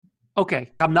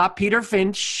Okay, I'm not Peter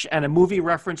Finch, and a movie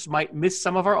reference might miss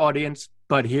some of our audience,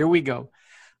 but here we go.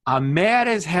 I'm mad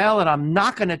as hell, and I'm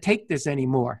not going to take this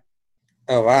anymore.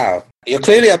 Oh, wow. You're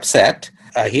clearly upset.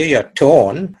 I hear your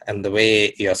tone and the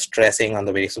way you're stressing on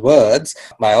the various words.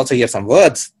 But I also hear some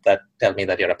words that tell me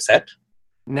that you're upset.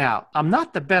 Now, I'm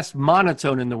not the best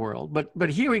monotone in the world, but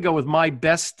here we go with my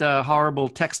best horrible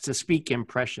text-to-speak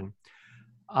impression.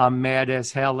 I'm mad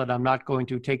as hell, and I'm not going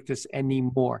to take this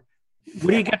anymore.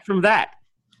 What do you get from that?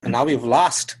 And now we've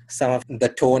lost some of the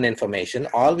tone information.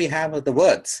 All we have are the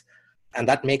words. And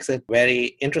that makes it a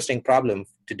very interesting problem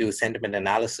to do sentiment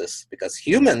analysis, because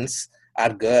humans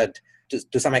are good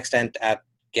to some extent at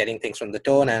getting things from the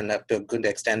tone and to a good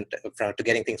extent to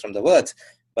getting things from the words.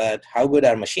 But how good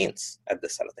are machines at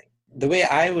this sort of thing? The way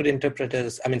I would interpret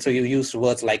is, so you used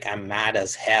words like I'm mad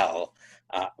as hell,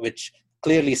 which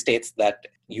clearly states that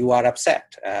you are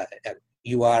upset.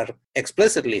 You are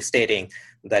explicitly stating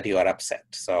that you are upset.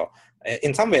 So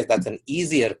in some ways, that's an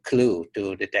easier clue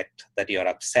to detect that you're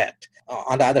upset.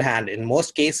 On the other hand, in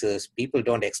most cases, people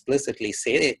don't explicitly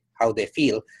say how they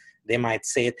feel. They might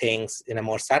say things in a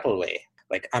more subtle way.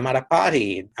 Like, I'm at a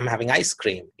party, I'm having ice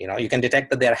cream. You can detect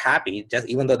that they're happy, just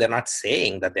even though they're not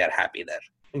saying that they're happy there.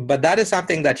 But that is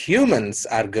something that humans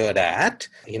are good at.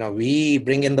 We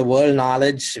bring in the world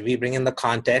knowledge, we bring in the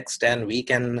context, and we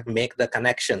can make the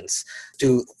connections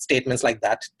to statements like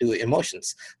that to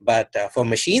emotions. But for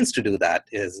machines to do that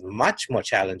is much more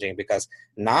challenging, because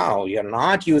now you're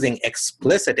not using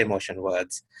explicit emotion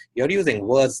words. You're using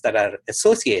words that are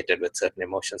associated with certain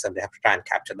emotions, and they have to try and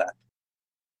capture that.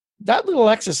 That little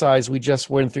exercise we just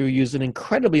went through used an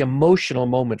incredibly emotional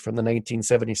moment from the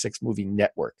 1976 movie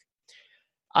Network.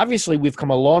 Obviously, we've come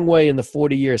a long way in the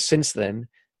 40 years since then,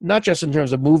 not just in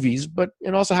terms of movies, but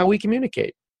in also how we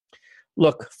communicate.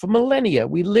 Look, for millennia,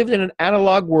 we lived in an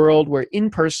analog world where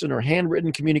in-person or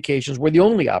handwritten communications were the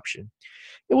only option.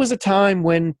 It was a time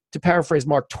when, to paraphrase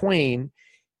Mark Twain,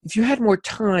 if you had more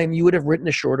time, you would have written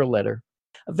a shorter letter.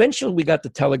 Eventually, we got the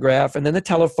telegraph and then the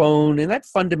telephone, and that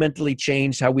fundamentally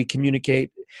changed how we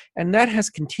communicate, and that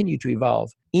has continued to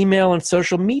evolve. Email and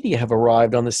social media have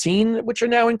arrived on the scene, which are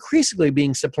now increasingly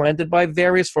being supplanted by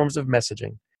various forms of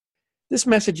messaging. This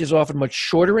message is often much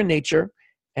shorter in nature,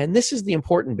 and this is the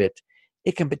important bit.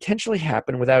 It can potentially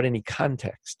happen without any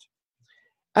context.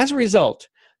 As a result,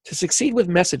 to succeed with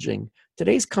messaging,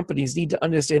 today's companies need to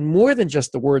understand more than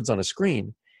just the words on a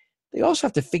screen. They also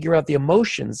have to figure out the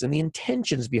emotions and the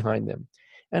intentions behind them.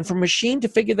 And for a machine to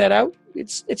figure that out,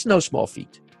 it's no small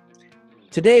feat.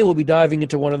 Today, we'll be diving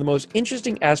into one of the most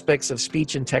interesting aspects of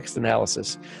speech and text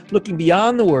analysis, looking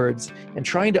beyond the words and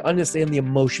trying to understand the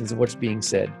emotions of what's being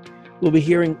said. We'll be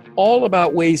hearing all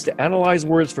about ways to analyze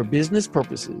words for business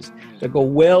purposes that go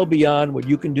well beyond what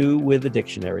you can do with a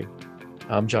dictionary.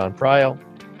 I'm John Pryal,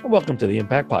 and welcome to the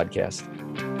Impact Podcast.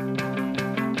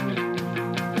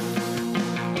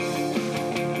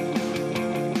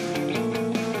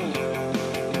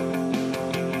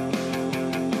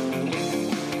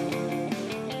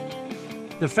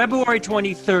 The February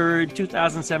 23rd,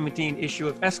 2017 issue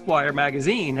of Esquire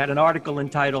magazine had an article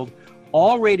entitled,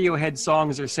 "All Radiohead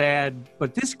songs are sad,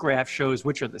 but this graph shows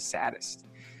which are the saddest."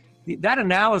 That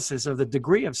analysis of the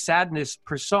degree of sadness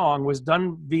per song was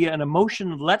done via an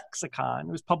emotion lexicon.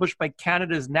 It was published by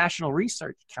Canada's National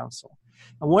Research Council.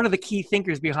 And one of the key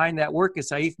thinkers behind that work is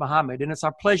Saif Mohammed, and it's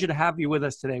our pleasure to have you with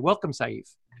us today. Welcome, Saif.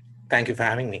 Thank you for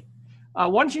having me.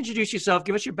 Why don't you introduce yourself,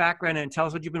 give us your background, and tell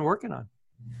us what you've been working on.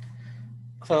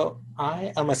 So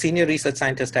I am a senior research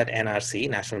scientist at NRC,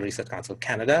 National Research Council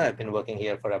Canada. I've been working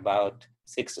here for about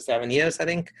 6 to 7 years, I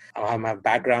think. I have a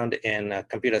background in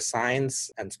computer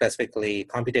science and specifically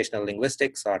computational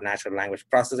linguistics, or natural language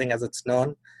processing as it's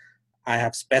known. I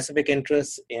have specific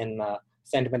interests in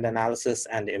sentiment analysis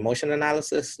and emotion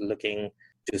analysis, looking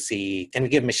to see, can we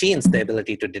give machines the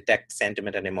ability to detect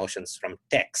sentiment and emotions from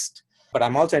text? But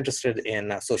I'm also interested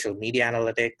in social media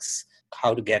analytics,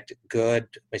 how to get good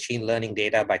machine learning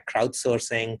data by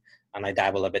crowdsourcing, and I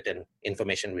dabble a bit in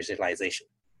information visualization.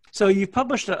 So you've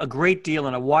published a great deal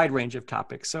on a wide range of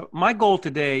topics. So my goal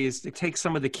today is to take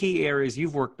some of the key areas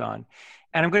you've worked on,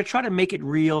 and I'm going to try to make it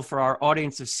real for our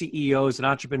audience of CEOs and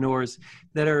entrepreneurs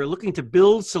that are looking to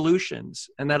build solutions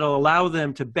and that'll allow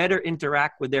them to better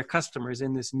interact with their customers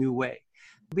in this new way.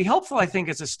 It'd be helpful, I think,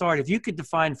 as a start, if you could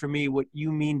define for me what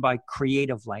you mean by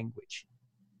creative language.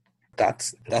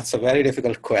 That's a very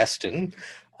difficult question.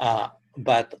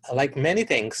 But like many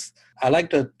things, I like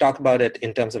to talk about it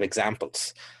in terms of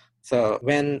examples. So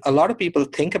when a lot of people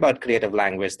think about creative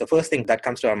language, the first thing that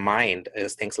comes to our mind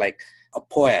is things like a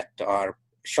poet or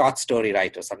short story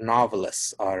writers or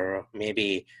novelists, or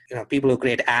maybe people who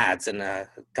create ads in a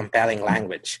compelling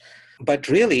language. But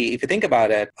really, if you think about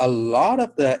it, a lot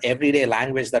of the everyday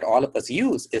language that all of us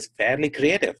use is fairly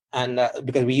creative. And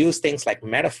because we use things like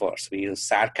metaphors, we use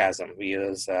sarcasm, we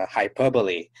use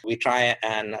hyperbole, we try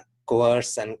and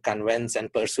coerce and convince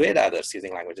and persuade others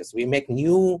using languages. We make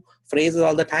new phrases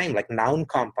all the time, like noun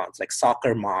compounds, like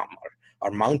soccer mom or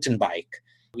mountain bike.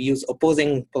 We use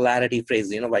opposing polarity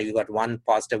phrases, where you got one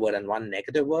positive word and one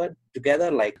negative word together,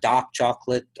 like dark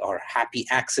chocolate or happy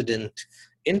accident.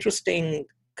 Interesting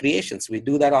creations. We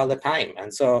do that all the time.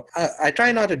 And so I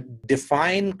try not to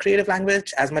define creative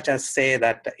language as much as say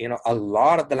that, a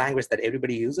lot of the language that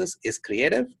everybody uses is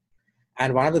creative.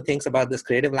 And one of the things about this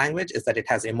creative language is that it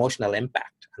has emotional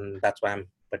impact. And that's why I'm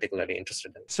particularly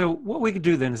interested in. So what we could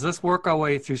do then is let's work our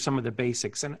way through some of the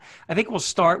basics. And I think we'll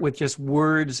start with just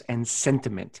words and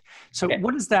sentiment. So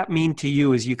What does that mean to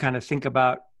you as you kind of think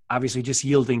about obviously just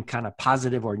yielding kind of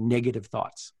positive or negative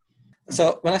thoughts?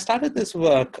 So when I started this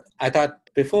work, I thought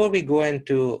before we go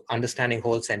into understanding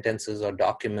whole sentences or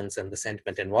documents and the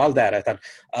sentiment involved there, I thought,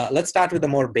 let's start with the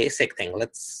more basic thing.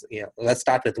 Let's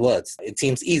start with words. It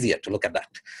seems easier to look at that.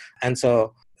 And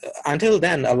so until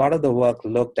then, a lot of the work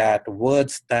looked at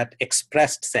words that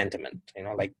expressed sentiment,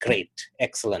 like great,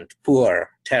 excellent,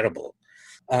 poor, terrible.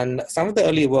 And some of the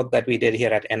early work that we did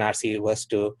here at NRC was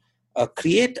to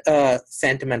create a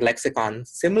sentiment lexicon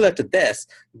similar to this,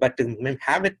 but to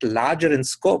have it larger in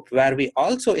scope, where we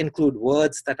also include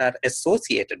words that are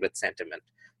associated with sentiment.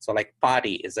 So like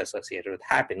party is associated with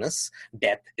happiness,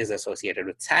 death is associated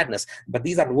with sadness, but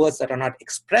these are words that are not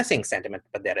expressing sentiment,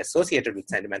 but they're associated with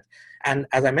sentiment. And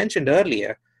as I mentioned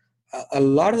earlier, a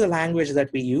lot of the language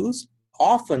that we use,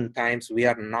 oftentimes we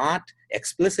are not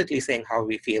explicitly saying how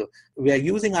we feel. We are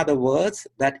using other words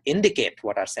that indicate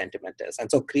what our sentiment is.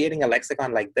 And so creating a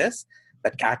lexicon like this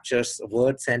that captures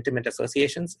word sentiment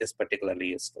associations is particularly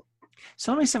useful.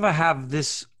 So let me see if I have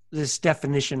this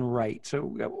definition right. So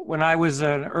when I was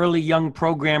an early young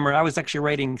programmer, I was actually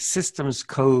writing systems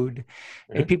code,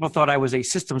 and people thought I was a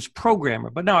systems programmer.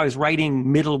 But now I was writing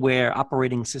middleware,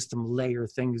 operating system layer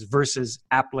things versus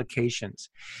applications.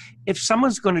 If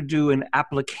someone's going to do an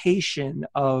application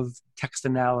of text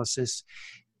analysis,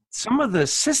 some of the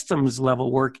systems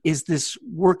level work is this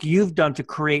work you've done to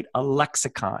create a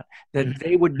lexicon that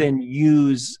they would then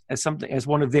use as something, as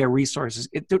one of their resources.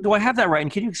 Do I have that right?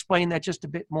 And can you explain that just a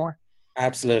bit more?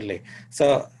 Absolutely.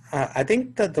 So I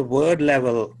think that the word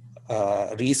level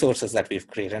resources that we've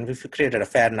created, and we've created a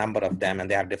fair number of them, and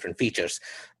they have different features,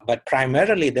 but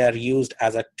primarily they're used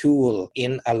as a tool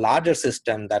in a larger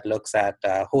system that looks at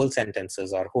whole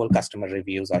sentences or whole customer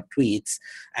reviews or tweets,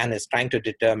 and is trying to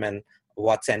determine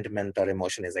what sentiment or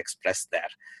emotion is expressed there.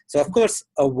 So of course,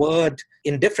 a word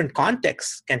in different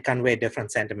contexts can convey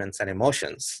different sentiments and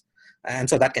emotions. And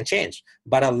so that can change.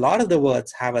 But a lot of the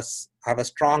words have a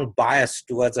strong bias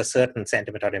towards a certain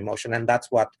sentiment or emotion. And that's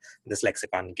what this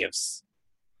lexicon gives.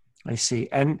 I see.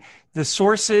 And the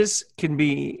sources can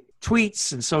be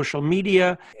tweets and social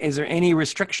media. Is there any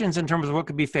restrictions in terms of what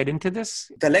could be fed into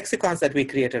this? The lexicons that we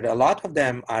created, a lot of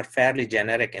them are fairly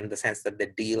generic in the sense that they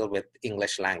deal with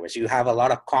English language. You have a lot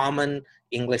of common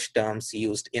English terms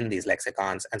used in these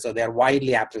lexicons, and so they're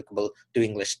widely applicable to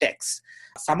English texts.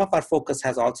 Some of our focus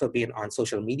has also been on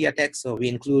social media text, so we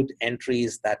include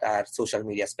entries that are social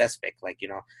media specific, like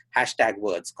hashtag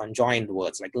words, conjoined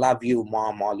words, like love you,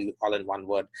 mom, all in one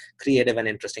word, creative and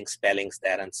interesting spellings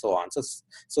there, and so on.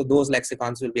 So those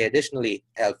lexicons will be additionally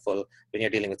helpful when you're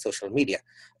dealing with social media.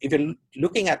 If you're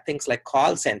looking at things like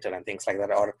call center and things like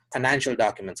that, or financial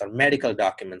documents or medical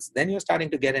documents, then you're starting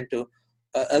to get into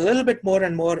a little bit more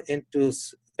and more into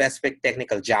specific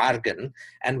technical jargon,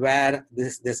 and where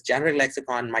this generic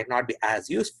lexicon might not be as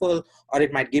useful, or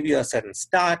it might give you a certain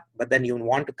start, but then you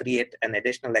want to create an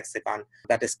additional lexicon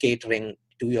that is catering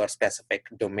to your specific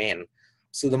domain.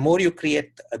 So the more you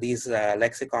create these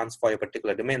lexicons for your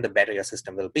particular domain, the better your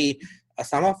system will be.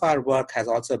 Some of our work has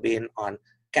also been on,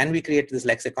 can we create these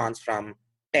lexicons from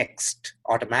text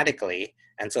automatically?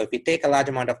 And so if we take a large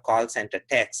amount of call center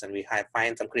text and we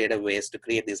find some creative ways to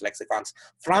create these lexicons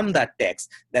from that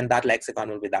text, then that lexicon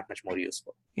will be that much more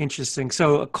useful. Interesting.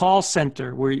 So a call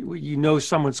center where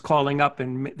someone's calling up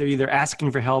and they're either asking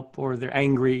for help or they're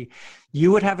angry,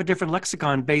 you would have a different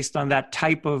lexicon based on that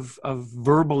type of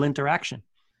verbal interaction.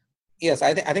 Yes,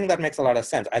 I think that makes a lot of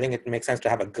sense. I think it makes sense to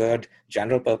have a good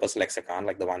general purpose lexicon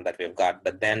like the one that we've got,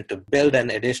 but then to build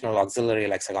an additional auxiliary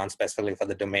lexicon specifically for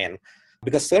the domain,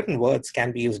 because certain words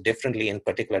can be used differently in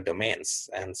particular domains.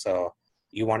 And so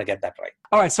you want to get that right.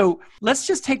 All right, so let's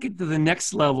just take it to the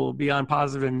next level beyond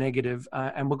positive and negative,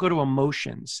 and we'll go to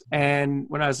emotions. And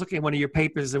when I was looking at one of your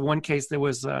papers, in one case there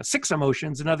was 6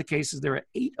 emotions, in other cases there are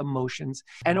 8 emotions.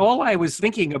 And all I was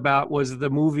thinking about was the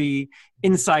movie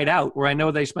Inside Out, where I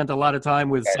know they spent a lot of time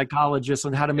with psychologists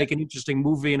on how to make an interesting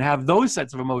movie and have those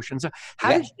sets of emotions. So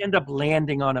how did you end up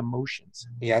landing on emotions?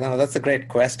 Yeah, no, that's a great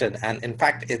question. And in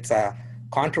fact, it's a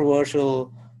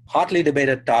controversial, hotly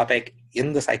debated topic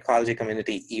in the psychology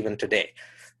community even today.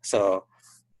 So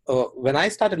when I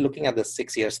started looking at this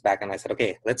 6 years back, and I said,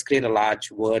 okay, let's create a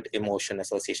large word emotion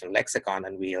association lexicon,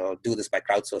 and we'll do this by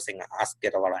crowdsourcing,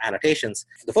 get a lot of annotations.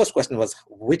 The first question was,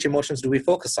 which emotions do we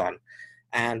focus on?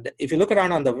 And if you look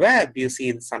around on the web, you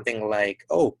see something like,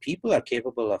 oh, people are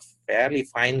capable of fairly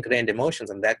fine-grained emotions,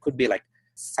 and that could be like,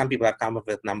 some people have come up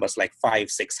with numbers like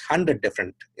 500-600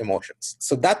 different emotions.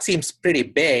 So that seems pretty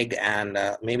big and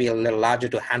maybe a little larger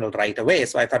to handle right away.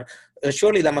 So I thought,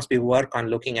 surely there must be work on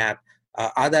looking at,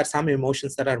 are there some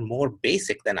emotions that are more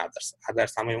basic than others? Are there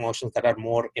some emotions that are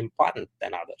more important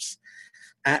than others?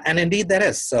 And indeed there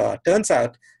is. Turns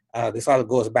out, this all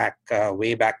goes back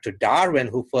way back to Darwin,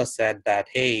 who first said that,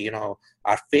 hey,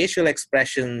 our facial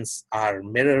expressions are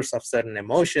mirrors of certain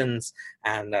emotions,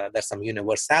 and there's some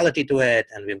universality to it,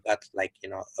 and we've got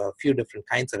a few different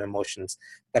kinds of emotions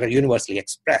that are universally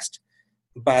expressed.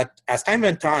 But as time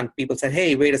went on, people said,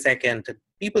 hey, wait a second,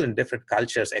 people in different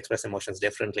cultures express emotions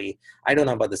differently. I don't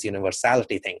know about this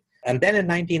universality thing. And then in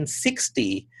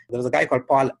 1960, there was a guy called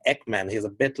Paul Ekman. He's a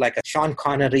bit like a Sean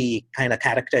Connery kind of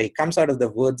character. He comes out of the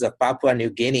woods of Papua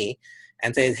New Guinea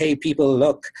and says, hey, people,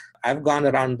 look, I've gone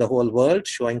around the whole world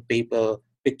showing people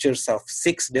pictures of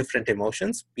 6 different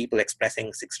emotions, people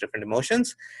expressing 6 different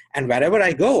emotions. And wherever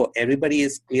I go, everybody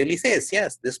clearly says,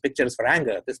 yes, this picture is for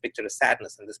anger, this picture is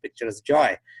sadness, and this picture is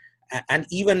joy. And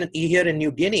even here in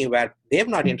New Guinea, where they have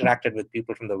not interacted with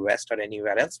people from the West or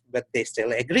anywhere else, but they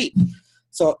still agree.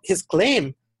 So his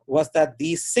claim was that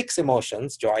these 6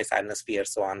 emotions, joy, sadness, fear,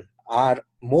 so on, are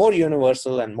more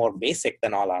universal and more basic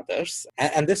than all others.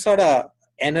 And this sort of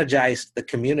energized the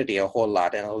community a whole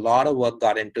lot, and a lot of work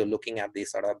got into looking at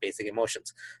these sort of basic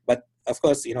emotions. But of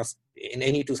course, in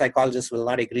any 2 psychologists will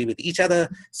not agree with each other.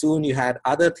 Soon you had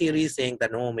other theories saying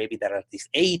that no, maybe there are these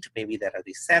 8, maybe there are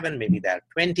these 7, maybe there are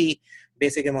 20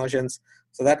 basic emotions.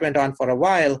 So that went on for a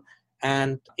while.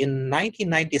 And in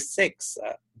 1996,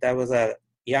 there was a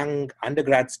young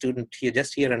undergrad student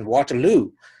here in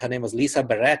Waterloo. Her name was Lisa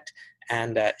Barrett.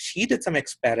 And she did some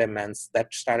experiments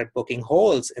that started poking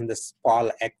holes in this Paul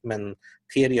Ekman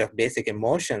theory of basic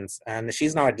emotions. And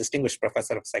she's now a distinguished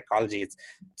professor of psychology. It's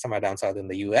somewhere down south in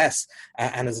the US,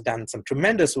 and has done some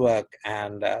tremendous work.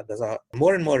 And there's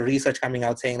more and more research coming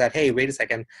out saying that, hey, wait a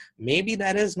second, maybe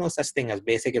there is no such thing as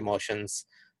basic emotions.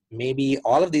 Maybe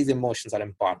all of these emotions are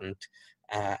important.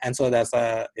 And so there's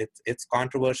it's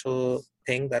controversial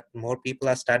thing that more people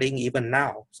are studying even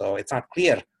now. So it's not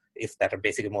clear if there are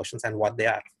basic emotions and what they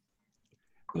are.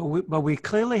 But we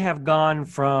clearly have gone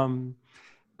from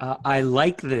I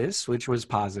like this, which was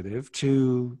positive,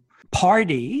 to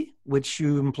party, which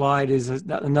you implied is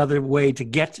another way to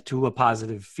get to a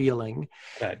positive feeling,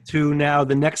 right, to now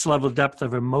the next level depth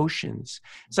of emotions.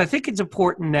 So I think it's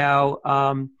important now,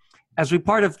 as we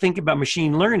part of thinking about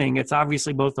machine learning, it's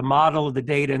obviously both the model of the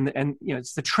data and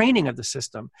it's the training of the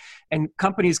system. And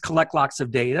companies collect lots of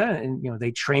data and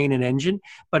they train an engine.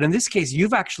 But in this case,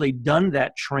 you've actually done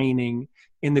that training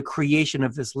in the creation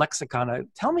of this lexicon.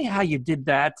 Tell me how you did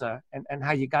that and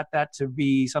how you got that to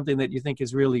be something that you think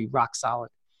is really rock solid.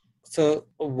 So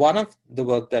one of the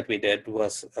work that we did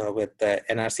was with the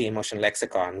NRC Emotion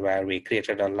Lexicon, where we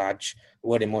created a large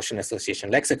word emotion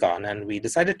association lexicon. And we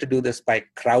decided to do this by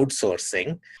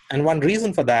crowdsourcing. And one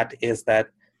reason for that is that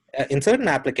in certain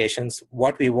applications,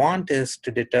 what we want is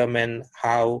to determine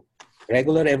how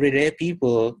regular everyday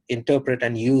people interpret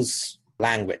and use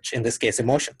language, in this case,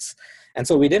 emotions. And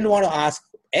so we didn't want to ask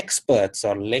experts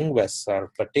or linguists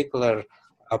or particular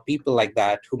people like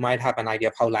that who might have an idea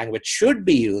of how language should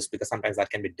be used, because sometimes that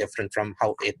can be different from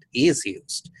how it is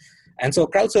used. And so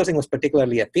crowdsourcing was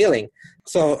particularly appealing.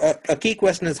 So a key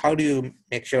question is, how do you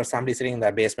make sure somebody sitting in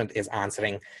their basement is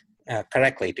answering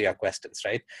correctly to your questions,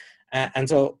 right? And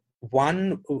so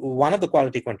one of the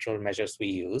quality control measures we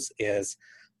use is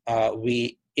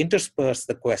we intersperse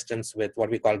the questions with what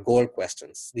we call goal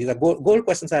questions. These are goal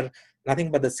questions are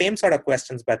nothing but the same sort of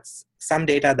questions, but some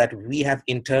data that we have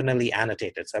internally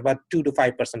annotated. So about 2 to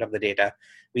 5% of the data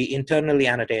we internally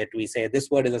annotate. We say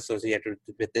this word is associated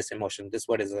with this emotion, this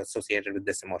word is associated with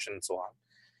this emotion, and so on.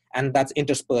 and that's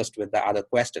interspersed with the other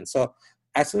questions. So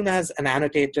as soon as an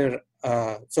annotator,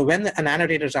 so when an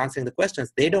annotator is answering the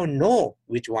questions, they don't know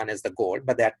which one is the goal,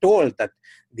 but they are told that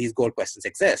these goal questions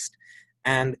exist.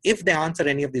 And if they answer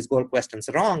any of these goal questions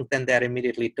wrong, then they're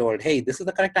immediately told, hey, this is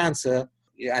the correct answer,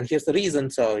 and here's the reason,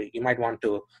 so you might want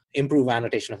to improve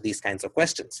annotation of these kinds of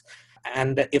questions.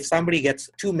 And if somebody gets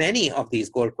too many of these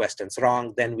goal questions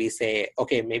wrong, then we say,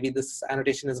 okay, maybe this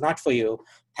annotation is not for you.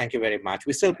 Thank you very much.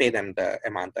 We still pay them the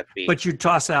amount that we... But you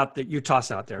toss out there.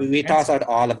 We toss out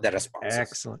all of the responses.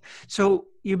 Excellent. So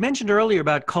you mentioned earlier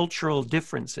about cultural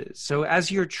differences. So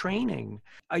as you're training,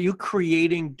 are you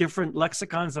creating different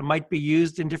lexicons that might be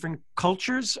used in different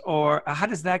cultures? Or how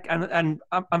does that... And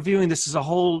I'm viewing this as a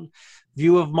whole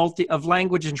view of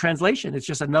language and translation. It's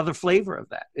just another flavor of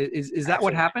that. Is that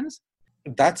what happens?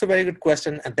 That's a very good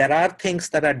question. There are things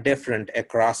that are different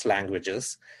across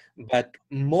languages, but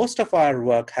most of our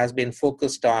work has been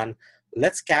focused on,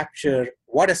 let's capture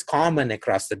what is common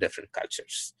across the different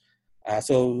cultures.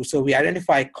 So we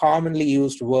identify commonly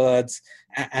used words,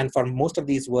 and for most of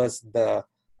these words, the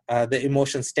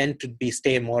emotions tend to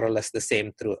stay more or less the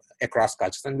same across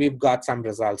cultures. And we've got some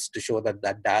results to show that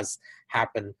that does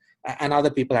happen. And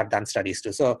other people have done studies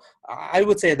too. So I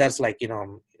would say there's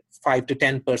 5 to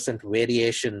 10%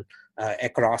 variation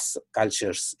across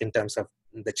cultures in terms of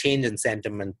the change in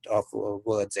sentiment of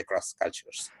words across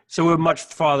cultures. So we're much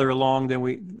farther along than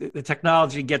the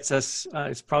technology gets us.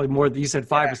 It's probably more than you said,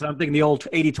 5%. I'm thinking the old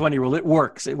 80-20 rule. It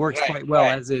works. It works quite well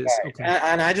as is. Right. Okay.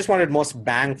 And I just wanted most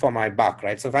bang for my buck,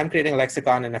 right? So if I'm creating a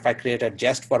lexicon and if I create it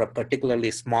just for a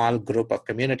particularly small group of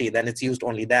community, then it's used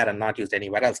only there and not used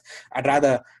anywhere else. I'd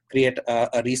rather create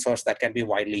a resource that can be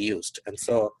widely used. And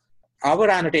so our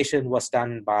annotation was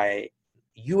done by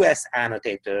US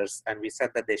annotators, and we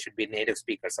said that they should be native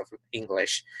speakers of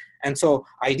English. And so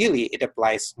ideally, it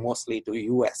applies mostly to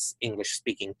US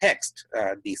English-speaking text,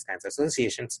 these kinds of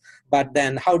associations. But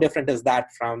then how different is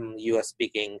that from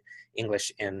US-speaking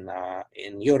English in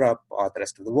Europe or the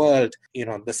rest of the world?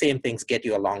 The same things get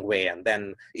you a long way. And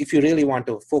then if you really want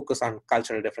to focus on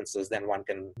cultural differences, then one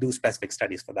can do specific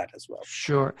studies for that as well.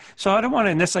 Sure. So I don't want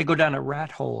to necessarily go down a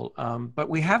rat hole, but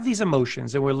we have these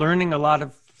emotions and we're learning a lot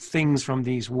of things from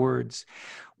these words.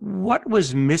 What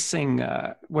was missing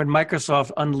when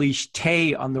Microsoft unleashed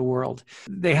Tay on the world?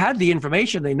 They had the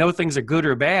information. They know things are good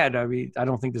or bad. I mean, I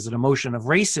don't think there's an emotion of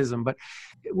racism, but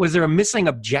was there a missing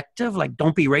objective, like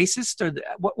don't be racist? Or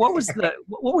what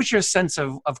was your sense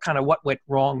of kind of what went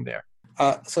wrong there?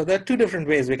 So there are two different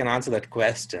ways we can answer that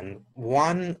question.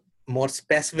 One, more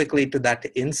specifically to that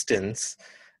instance,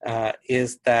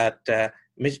 is that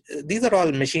these are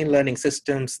all machine learning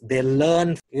systems. They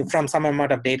learn from some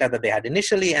amount of data that they had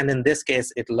initially, and in this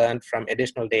case, it learned from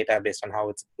additional data based on how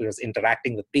it was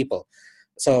interacting with people.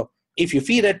 So if you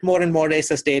feed it more and more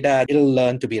racist data, it'll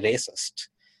learn to be racist.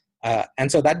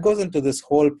 And so that goes into this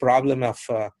whole problem of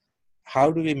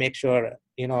how do we make sure,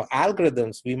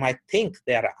 algorithms, we might think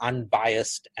they are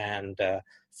unbiased and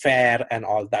fair and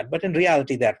all that, but in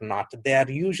reality, they're not. They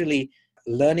are usually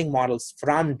learning models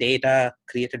from data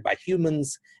created by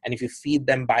humans, and if you feed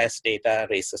them biased data,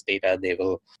 racist data, they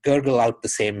will gurgle out the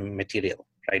same material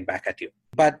right back at you.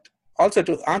 But also,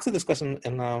 to answer this question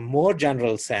in a more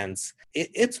general sense,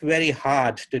 it's very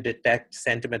hard to detect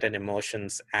sentiment and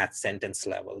emotions at sentence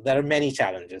level. There are many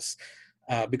challenges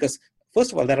because,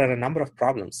 first of all, there are a number of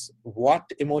problems. What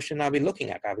emotion are we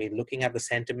looking at? Are we looking at the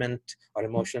sentiment or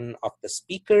emotion of the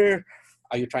speaker?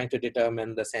 Are you trying to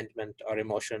determine the sentiment or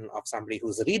emotion of somebody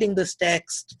who's reading this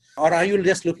text? Or are you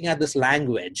just looking at this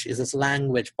language? Is this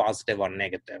language positive or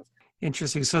negative?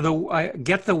 Interesting. So I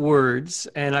get the words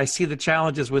and I see the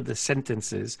challenges with the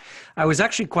sentences. I was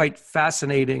actually quite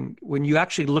fascinating when you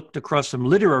actually looked across some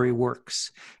literary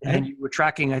works and you were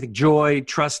tracking, I think, joy,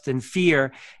 trust, and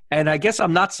fear. And I guess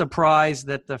I'm not surprised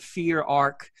that the fear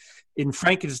arc in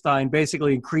Frankenstein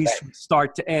basically increased from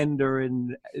start to end, or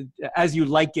in As You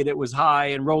Like It, it was high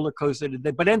and roller coasted,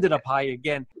 but ended up high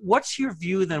again. What's your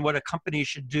view then what a company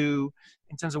should do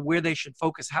in terms of where they should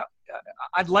focus?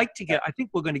 I think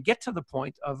we're going to get to the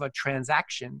point of a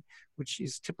transaction, which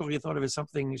is typically thought of as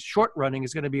something short running,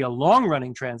 is going to be a long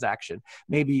running transaction,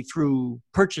 maybe through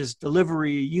purchase,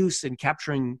 delivery, use, and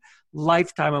capturing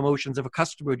lifetime emotions of a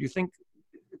customer. Do you think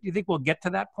we'll get to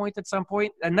that point at some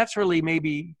point? And that's really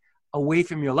maybe away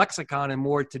from your lexicon and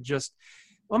more to just,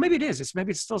 well, maybe it is.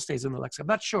 Maybe it still stays in the lexicon. I'm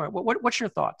not sure. What's your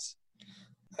thoughts?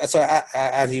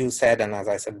 as you said, and as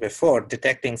I said before,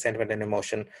 detecting sentiment and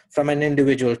emotion from an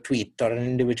individual tweet or an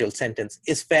individual sentence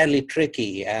is fairly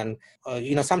tricky. And,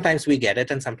 sometimes we get it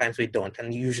and sometimes we don't.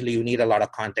 And usually you need a lot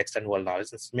of context and world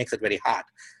knowledge. This makes it very hard.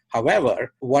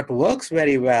 However, what works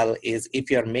very well is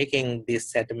if you're making these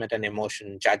sentiment and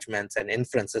emotion judgments and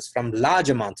inferences from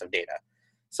large amounts of data.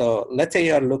 So let's say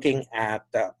you're looking at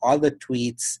all the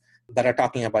tweets that are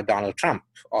talking about Donald Trump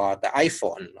or the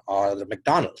iPhone or the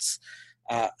McDonald's.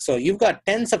 So you've got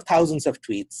tens of thousands of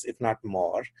tweets, if not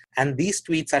more, and these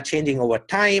tweets are changing over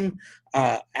time.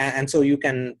 And so you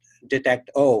can detect,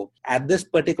 at this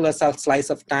particular slice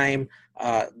of time,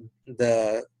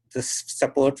 the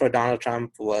support for Donald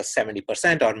Trump was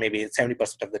 70%, or maybe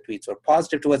 70% of the tweets were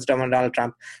positive towards Donald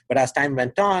Trump. But as time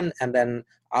went on, and then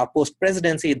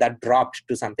post-presidency, that dropped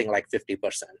to something like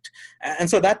 50%. And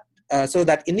so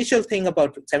that initial thing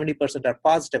about 70% are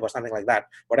positive or something like that,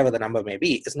 whatever the number may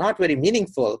be, is not very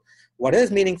meaningful. What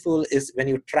is meaningful is when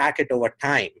you track it over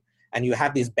time and you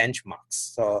have these benchmarks.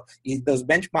 So those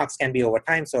benchmarks can be over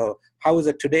time. So how is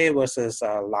it today versus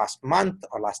last month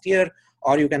or last year?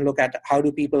 Or you can look at how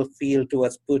do people feel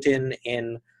towards Putin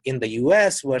in the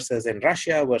US versus in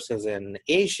Russia versus in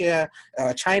Asia,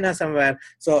 China somewhere.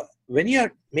 So when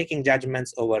you're making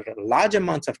judgments over large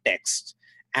amounts of text,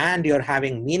 and you're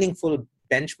having meaningful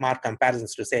benchmark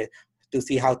comparisons to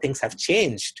see how things have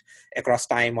changed across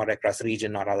time or across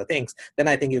region or other things, then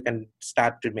I think you can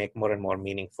start to make more and more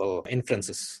meaningful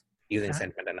inferences using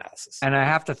sentiment analysis. And I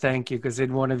have to thank you, because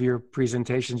in one of your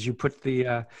presentations, you put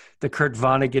the Kurt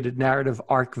Vonnegut narrative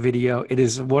arc video. It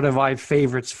is one of my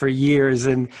favorites for years,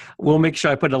 and we'll make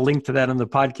sure I put a link to that on the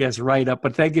podcast right up.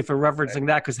 But thank you for referencing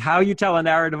that, because how you tell a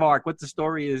narrative arc, what the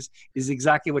story is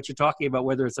exactly what you're talking about,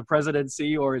 whether it's a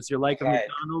presidency or it's your life of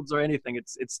McDonald's or anything.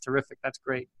 It's terrific. That's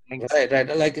great. Thank you.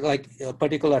 Right. Like a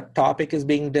particular topic is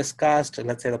being discussed,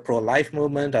 let's say the pro-life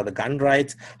movement or the gun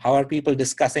rights. How are people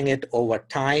discussing it over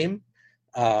time?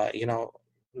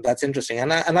 That's interesting.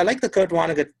 And I like the Kurt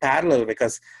Vonnegut parallel,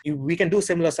 because we can do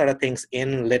similar sort of things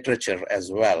in literature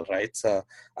as well, right? So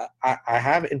I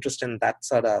have interest in that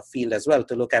sort of field as well,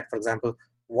 to look at, for example,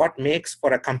 what makes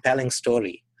for a compelling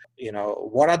story.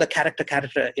 What are the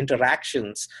character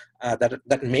interactions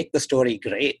that make the story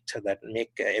great, that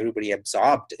make everybody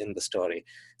absorbed in the story.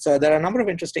 So there are a number of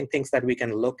interesting things that we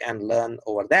can look and learn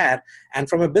over there. And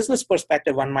from a business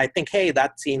perspective, one might think, hey,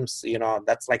 that seems,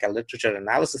 that's like a literature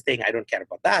analysis thing. I don't care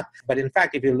about that. But in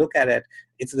fact, if you look at it,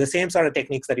 it's the same sort of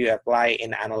techniques that you apply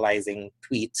in analyzing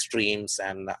tweet streams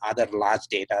and other large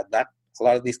data that a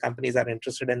lot of these companies are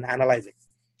interested in analyzing.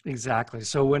 Exactly.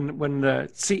 So when the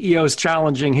CEO is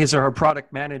challenging his or her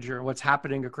product manager, what's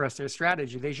happening across their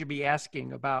strategy, they should be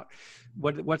asking about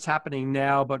what's happening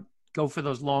now, but go for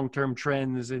those long-term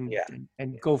trends and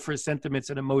go for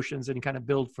sentiments and emotions and kind of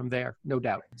build from there, no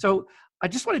doubt. So I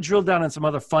just want to drill down on some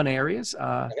other fun areas.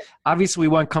 Obviously, we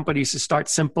want companies to start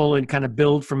simple and kind of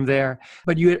build from there.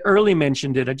 But you had early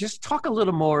mentioned it. I just talk a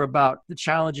little more about the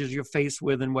challenges you're faced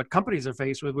with and what companies are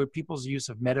faced with people's use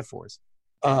of metaphors.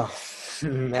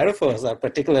 Metaphors are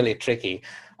particularly tricky.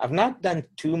 I've not done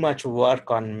too much work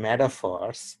on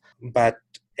metaphors, but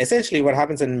essentially what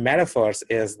happens in metaphors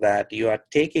is that you are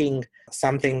taking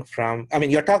something from,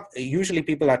 usually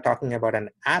people are talking about an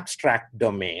abstract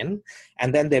domain,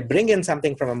 and then they bring in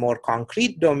something from a more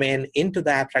concrete domain into the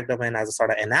abstract domain as a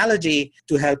sort of analogy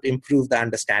to help improve the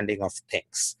understanding of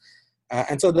things.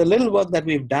 And so the little work that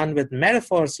we've done with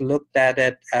metaphors looked at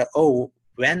it,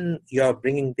 when you're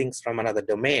bringing things from another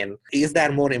domain, is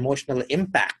there more emotional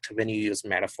impact when you use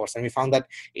metaphors? And we found that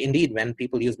indeed, when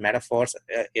people use metaphors,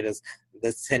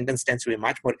 the sentence tends to be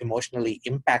much more emotionally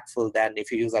impactful than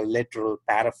if you use a literal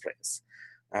paraphrase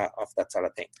of that sort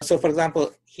of thing. So for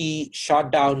example, he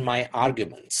shot down my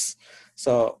arguments.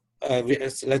 So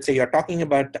let's say you're talking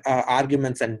about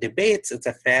arguments and debates. It's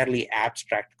a fairly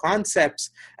abstract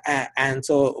concept. And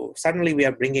so suddenly we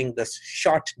are bringing this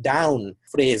shot down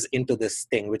phrase into this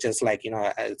thing, which is like,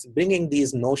 it's bringing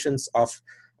these notions of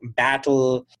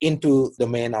battle into the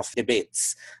domain of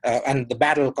debates. And the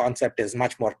battle concept is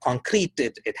much more concrete.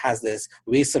 It has this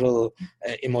visceral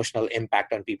emotional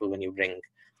impact on people when you bring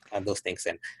those things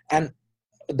in. And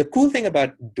the cool thing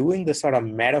about doing this sort of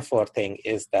metaphor thing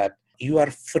is that you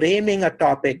are framing a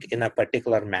topic in a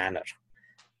particular manner.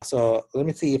 So let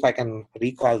me see if I can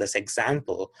recall this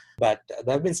example. But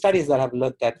there have been studies that have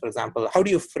looked at, for example, how do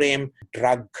you frame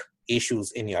drug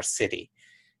issues in your city?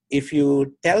 If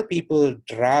you tell people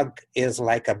drug is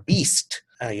like a beast,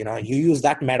 you use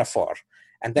that metaphor,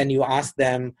 and then you ask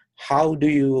them,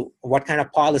 what kind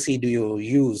of policy do you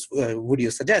use, would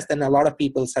you suggest? And a lot of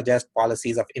people suggest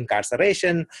policies of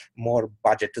incarceration, more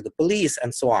budget to the police,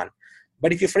 and so on.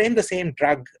 But if you frame the same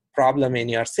drug problem in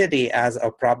your city as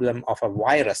a problem of a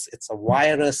virus, it's a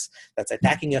virus that's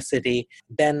attacking your city,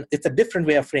 then it's a different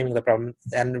way of framing the problem.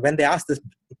 And when they ask this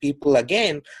people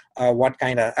again,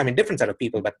 different set of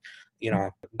people, but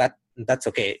that's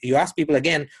okay. You ask people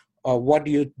again, what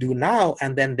do you do now?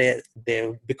 And then they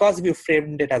because you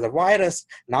framed it as a virus,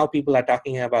 now people are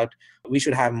talking about we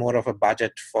should have more of a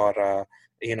budget for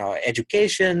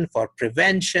education, for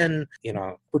prevention,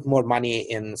 put more money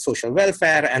in social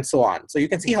welfare, and so on. So you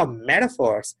can see how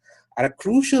metaphors are a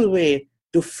crucial way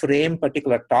to frame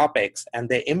particular topics, and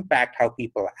they impact how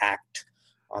people act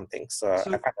on things. So I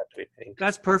find that to be very interesting.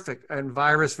 That's perfect. And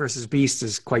virus versus beast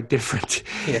is quite different.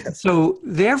 Yes. So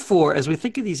therefore, as we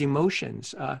think of these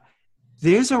emotions,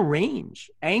 there's a range.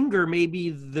 Anger may be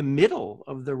the middle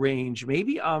of the range.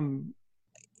 Maybe I'm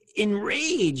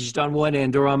enraged on one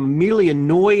end, or I'm merely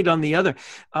annoyed on the other.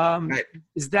 Right.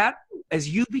 Is that, as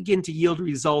you begin to yield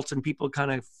results and people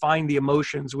kind of find the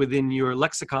emotions within your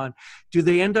lexicon, do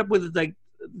they end up with like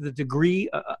the degree,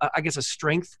 a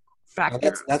strength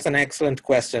factor? That's an excellent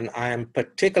question. I'm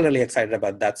particularly excited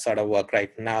about that sort of work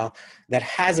right now. There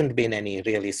hasn't been any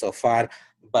really so far,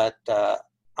 but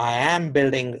I am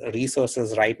building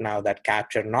resources right now that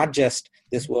capture not just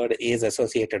this word is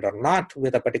associated or not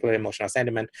with a particular emotion or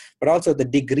sentiment, but also the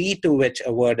degree to which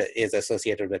a word is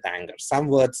associated with anger. Some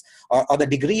words, or the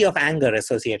degree of anger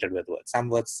associated with words. Some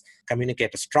words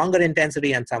communicate a stronger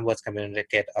intensity and some words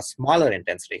communicate a smaller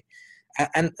intensity.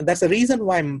 And that's the reason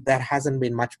why there hasn't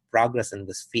been much progress in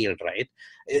this field, right?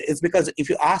 It's because if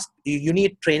you ask, you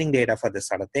need training data for this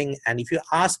sort of thing. And if you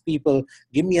ask people,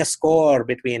 give me a score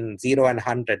between 0 and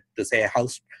 100 to say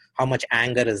how much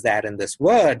anger is there in this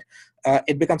word,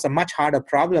 it becomes a much harder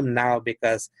problem now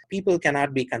because people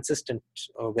cannot be consistent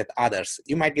with others.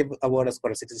 You might give a word a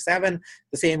score of 67,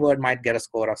 the same word might get a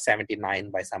score of 79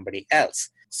 by somebody else.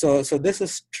 So this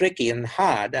is tricky and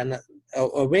hard. And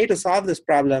a way to solve this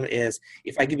problem is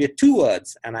if I give you 2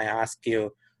 words and I ask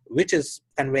you which is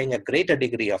conveying a greater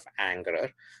degree of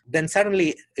anger, then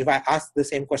suddenly if I ask the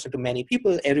same question to many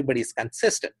people, everybody's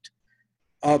consistent.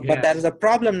 But there is a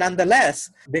problem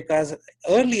nonetheless, because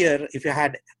earlier, if you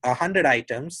had 100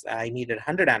 items, I needed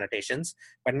 100 annotations.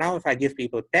 But now if I give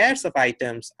people pairs of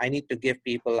items, I need to give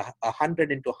people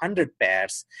 100 into 100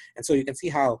 pairs. And so you can see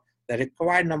how the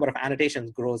required number of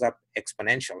annotations grows up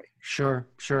exponentially. Sure.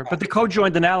 But the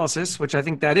co-joined analysis, which I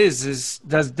think that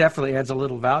does definitely adds a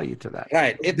little value to that.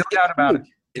 Right. No doubt about it.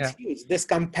 It's huge. This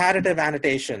comparative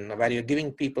annotation, where you're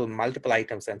giving people multiple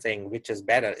items and saying which is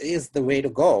better, is the way to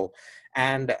go.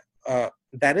 And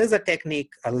there is a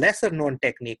technique, a lesser known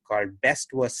technique called best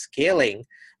worst scaling,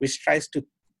 which tries to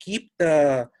keep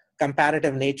the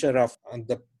comparative nature of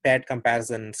the paired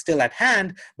comparison still at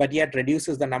hand, but yet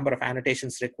reduces the number of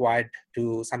annotations required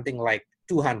to something like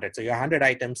 200. So your 100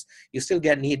 items, you still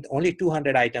need only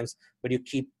 200 items, but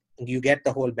you get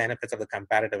the whole benefits of the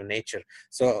comparative nature.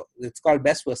 So it's called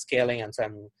best worst scaling, and so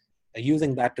I'm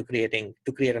using that to create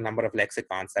a number of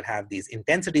lexicons that have these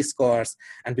intensity scores.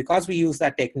 And because we use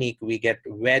that technique, we get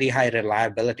very high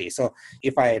reliability. So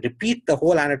if I repeat the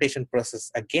whole annotation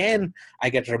process again, I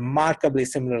get remarkably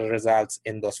similar results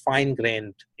in those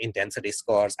fine-grained intensity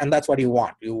scores. And that's what you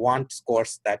want. You want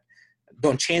scores that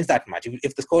don't change that much.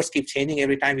 If the scores keep changing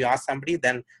every time you ask somebody,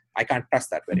 then I can't trust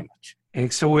that very much.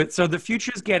 And so the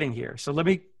future is getting here. So let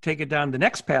me take it down the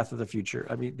next path of the future.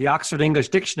 I mean, the Oxford English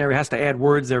Dictionary has to add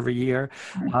words every year.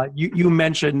 You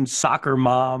mentioned soccer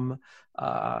mom.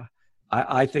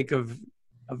 I think of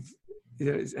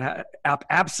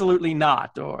absolutely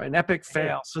not, or an epic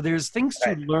fail. So there's things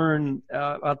to learn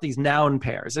about these noun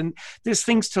pairs, and there's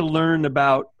things to learn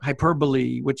about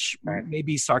hyperbole, which may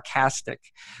be sarcastic.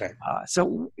 Right.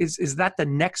 So is that the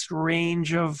next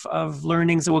range of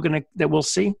learnings that we'll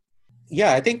see?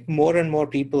 Yeah, I think more and more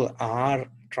people are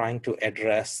trying to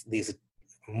address these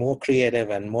more creative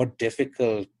and more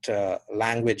difficult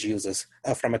language uses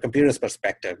from a computer's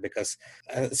perspective, because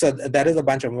so there is a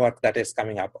bunch of work that is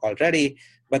coming up already,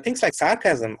 but things like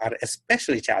sarcasm are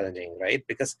especially challenging, right?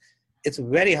 Because it's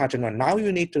very hard to know. Now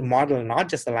you need to model not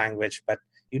just the language, but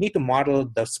you need to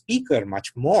model the speaker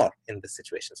much more in this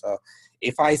situation. So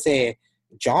if I say,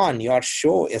 John, your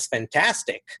show is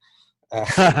fantastic,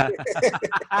 I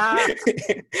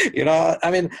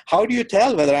mean, how do you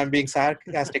tell whether I'm being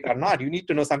sarcastic or not? You need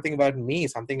to know something about me,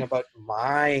 something about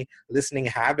my listening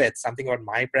habits, something about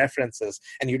my preferences.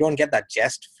 And you don't get that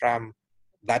just from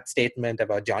that statement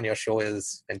about John, your show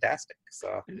is fantastic.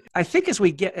 So I think as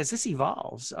this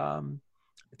evolves,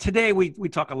 Today we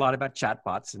talk a lot about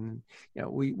chatbots, and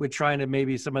we're trying to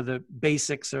maybe some of the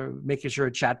basics are making sure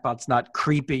a chatbot's not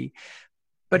creepy.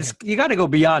 But you got to go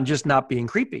beyond just not being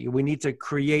creepy. We need to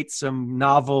create some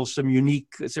novel, some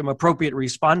unique, some appropriate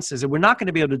responses. And we're not going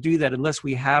to be able to do that unless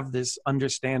we have this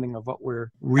understanding of what we're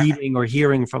reading or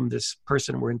hearing from this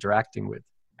person we're interacting with.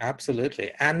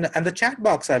 Absolutely. And the chat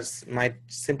box might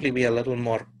simply be a little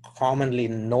more commonly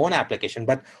known application,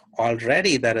 but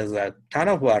already there is a ton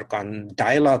of work on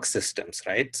dialogue systems,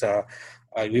 right? So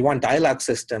we want dialogue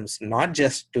systems not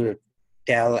just to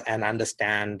tell and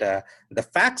understand the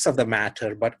facts of the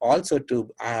matter, but also to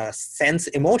sense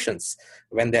emotions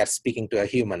when they're speaking to a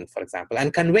human, for example,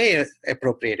 and convey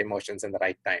appropriate emotions in the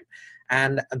right time.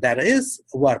 And there is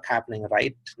work happening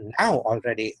right now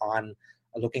already on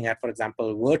looking at, for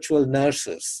example, virtual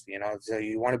nurses. So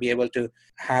you want to be able to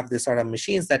have this sort of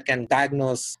machines that can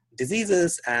diagnose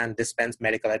diseases and dispense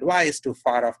medical advice to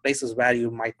far off places where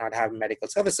you might not have medical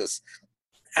services.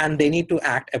 And they need to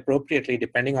act appropriately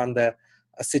depending on the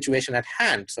situation at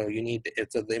hand. So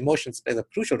the emotions plays a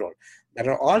crucial role.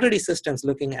 There are already systems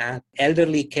looking at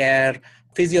elderly care,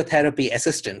 physiotherapy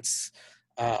assistance,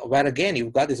 where again,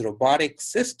 you've got these robotic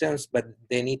systems, but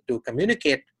they need to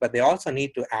communicate, but they also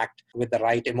need to act with the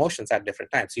right emotions at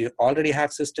different times. You already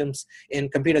have systems in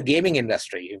computer gaming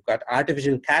industry. You've got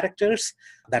artificial characters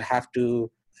that have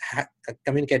to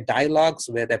communicate dialogues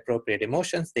with appropriate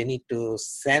emotions. They need to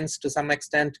sense to some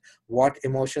extent what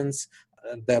emotions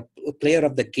the player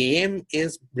of the game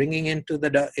is bringing into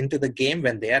the game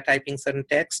when they are typing certain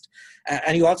text.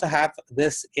 And you also have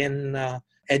this in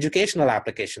educational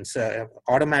applications,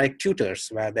 automatic tutors,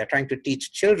 where they're trying to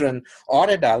teach children or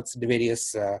adults the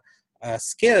various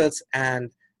skills.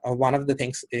 And one of the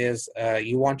things is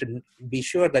you want to be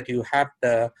sure that you have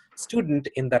the student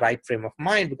in the right frame of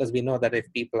mind, because we know that if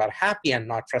people are happy and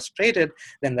not frustrated,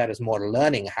 then there is more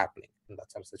learning happening in that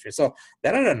sort of situation. So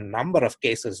there are a number of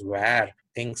cases where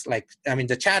things like, the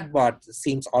chatbot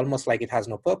seems almost like it has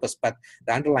no purpose, but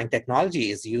the underlying technology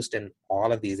is used in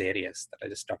all of these areas that I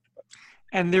just talked about.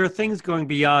 And there are things going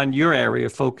beyond your area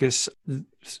of focus.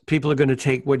 People are going to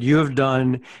take what you have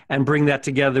done and bring that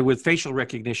together with facial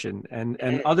recognition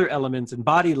and other elements and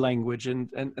body language. And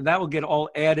that will get all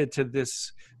added to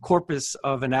this corpus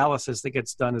of analysis that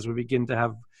gets done as we begin to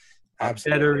have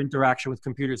better interaction with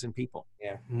computers and people.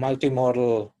 Yeah,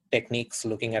 multimodal techniques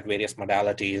looking at various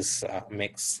modalities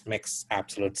makes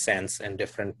absolute sense in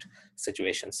different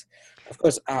situations. Of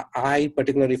course, I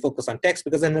particularly focus on text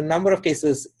because in a number of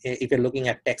cases, if you're looking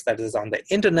at text that is on the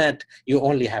internet, you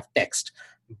only have text.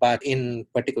 But in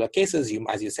particular cases,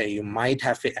 as you say, you might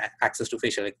have access to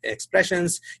facial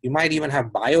expressions. You might even have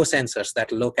biosensors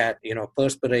that look at,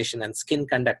 perspiration and skin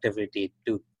conductivity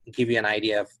to give you an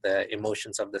idea of the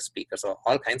emotions of the speaker. So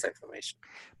all kinds of information.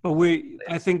 But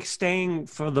I think staying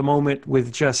for the moment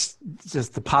with just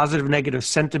the positive, negative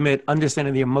sentiment,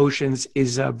 understanding the emotions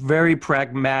is a very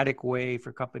pragmatic way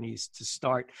for companies to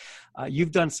start.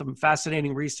 You've done some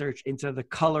fascinating research into the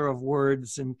color of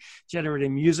words and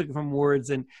generating music from words.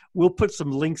 And we'll put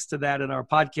some links to that in our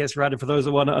podcast rather for those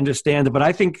that want to understand it. But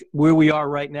I think where we are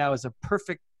right now is a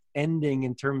perfect ending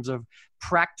in terms of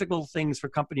practical things for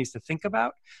companies to think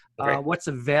about. What's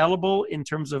available in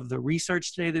terms of the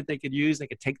research today that they could use. They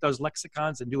could take those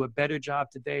lexicons and do a better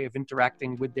job today of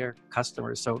interacting with their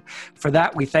customers. So for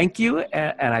that, we thank you.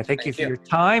 And I thank you for your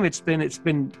time. It's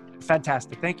been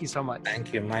fantastic. Thank you so much.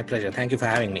 Thank you. My pleasure. Thank you for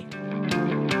having me.